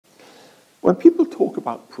when people talk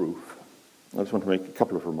about proof, I just want to make a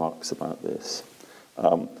couple of remarks about this.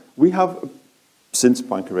 We have, since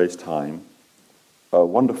Poincaré's time, a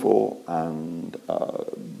wonderful and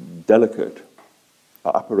delicate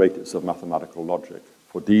apparatus of mathematical logic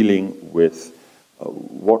for dealing with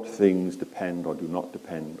what things depend or do not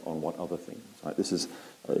depend on what other things. Right? This is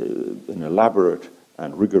an elaborate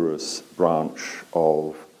and rigorous branch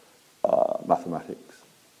of mathematics.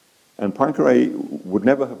 And Poincaré would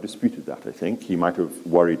never have disputed that, I think. He might have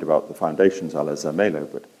worried about the foundations a la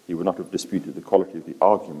Zermelo, but he would not have disputed the quality of the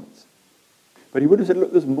arguments. But he would have said,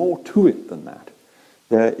 look, there's more to it than that.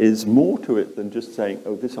 There is more to it than just saying,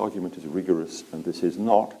 oh, this argument is rigorous and this is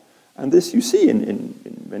not. And this you see in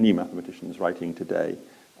many mathematicians writing today,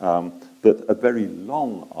 that a very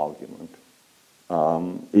long argument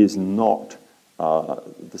is not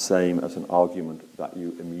the same as an argument that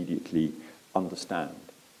you immediately understand.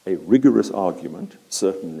 A rigorous argument,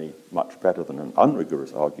 certainly much better than an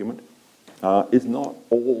unrigorous argument, is not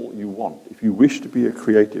all you want. If you wish to be a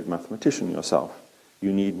creative mathematician yourself,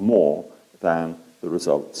 you need more than the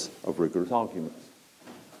results of rigorous arguments.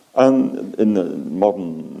 And in the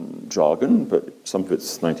modern jargon, but some of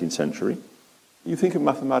it's 19th century, you think of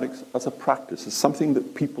mathematics as a practice, as something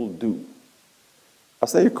that people do.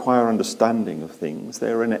 As they acquire understanding of things,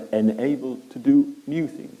 they are enabled to do new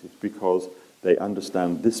things. It's because they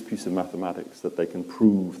understand this piece of mathematics that they can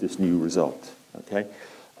prove this new result. Okay?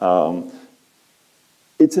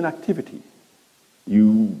 It's an activity.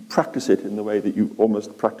 You practice it in the way that you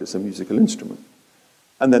almost practice a musical instrument.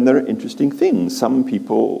 And then there are interesting things. Some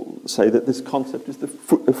people say that this concept is a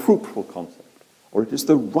fruitful concept, or it is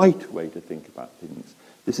the right way to think about things.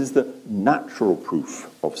 This is the natural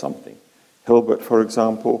proof of something. Hilbert, for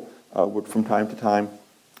example, would from time to time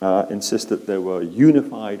insist that there were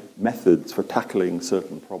unified methods for tackling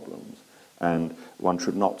certain problems, and one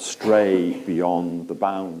should not stray beyond the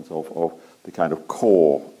bounds of the kind of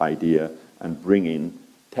core idea and bring in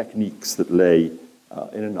techniques that lay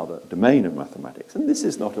in another domain of mathematics. And this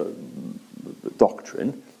is not a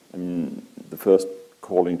doctrine. I mean, the first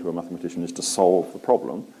calling to a mathematician is to solve the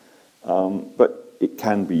problem, but it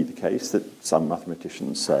can be the case that some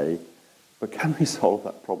mathematicians say, but can we solve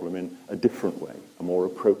that problem in a different way, a more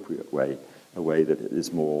appropriate way, a way that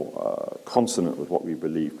is more consonant with what we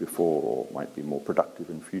believed before or might be more productive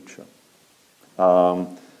in future?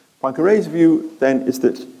 Poincaré's view, then, is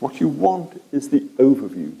that what you want is the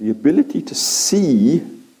overview, the ability to see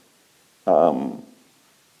how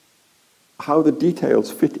the details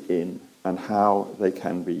fit in and how they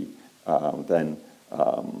can be then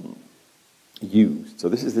used. So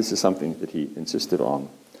this is something that he insisted on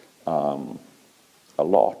a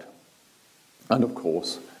lot. And of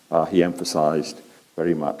course, he emphasized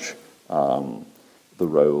very much the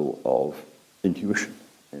role of intuition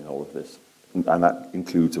in all of this. And that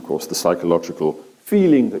includes, of course, the psychological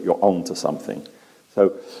feeling that you're onto something.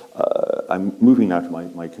 So I'm moving now to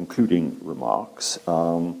my concluding remarks.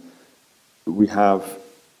 We have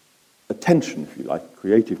a tension, if you like,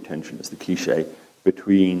 creative tension is the cliche,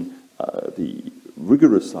 between the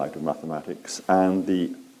rigorous side of mathematics and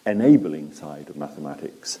the enabling side of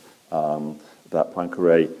mathematics that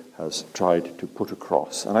Poincaré has tried to put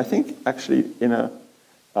across. And I think, actually, in a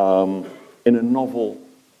novel,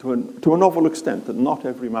 to a novel extent, that not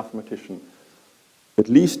every mathematician at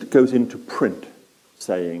least goes into print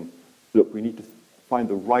saying, look, we need to find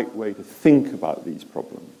the right way to think about these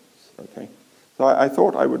problems. Okay? So I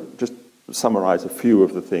thought I would just summarize a few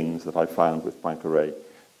of the things that I found with Poincaré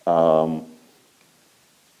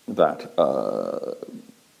that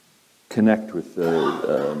connect with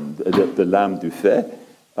the l'âme du fait.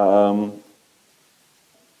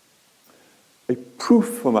 A proof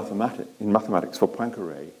for in mathematics for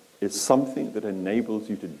Poincaré is something that enables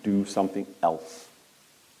you to do something else.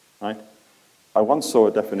 Right? I once saw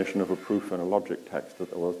a definition of a proof in a logic text that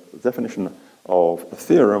there was the definition of a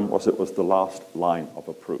theorem was it was the last line of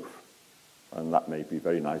a proof. And that may be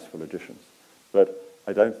very nice for logicians. But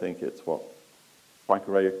I don't think it's what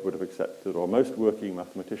Poincaré would have accepted, or most working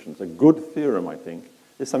mathematicians. A good theorem, I think,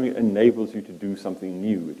 is something that enables you to do something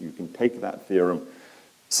new. You can take that theorem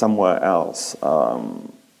somewhere else.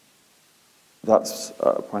 That's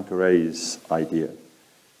Poincaré's idea.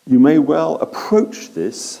 You may well approach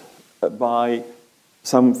this by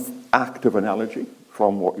some act of analogy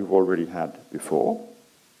from what you've already had before.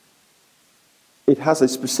 It has a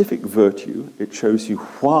specific virtue. It shows you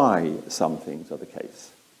why some things are the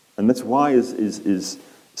case. And this why is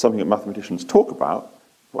something that mathematicians talk about.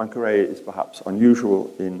 Poincaré is perhaps unusual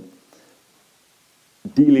in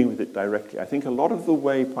dealing with it directly. I think a lot of the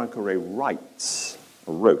way Poincaré writes,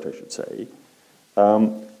 or wrote, I should say,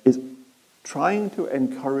 is trying to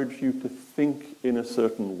encourage you to think in a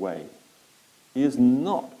certain way. He is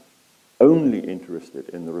not only interested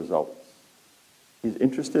in the results. He's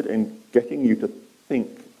interested in getting you to think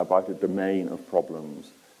about a domain of problems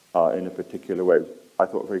in a particular way. I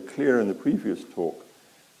thought very clear in the previous talk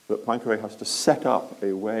that Poincaré has to set up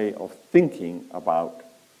a way of thinking about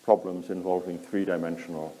problems involving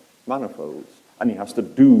three-dimensional manifolds. And he has to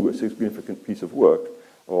do a significant piece of work,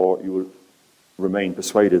 or you will remain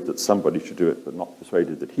persuaded that somebody should do it, but not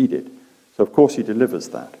persuaded that he did. So, of course, he delivers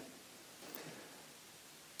that.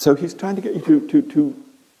 So he's trying to get you to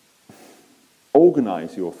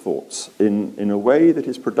organize your thoughts in a way that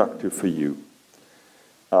is productive for you.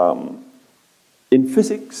 In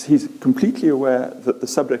physics, he's completely aware that the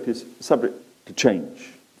subject is subject to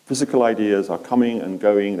change. Physical ideas are coming and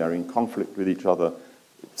going, they're in conflict with each other.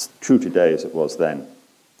 It's true today as it was then.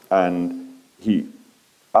 And he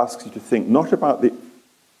asks you to think not about the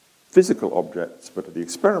physical objects, but of the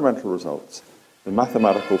experimental results, the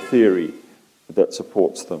mathematical theory that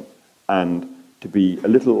supports them, and to be a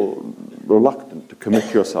little reluctant to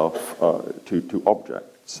commit yourself to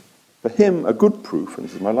objects. For him, a good proof, and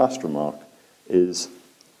this is my last remark, is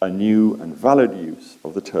a new and valid use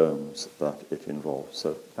of the terms that it involves.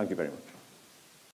 So thank you very much.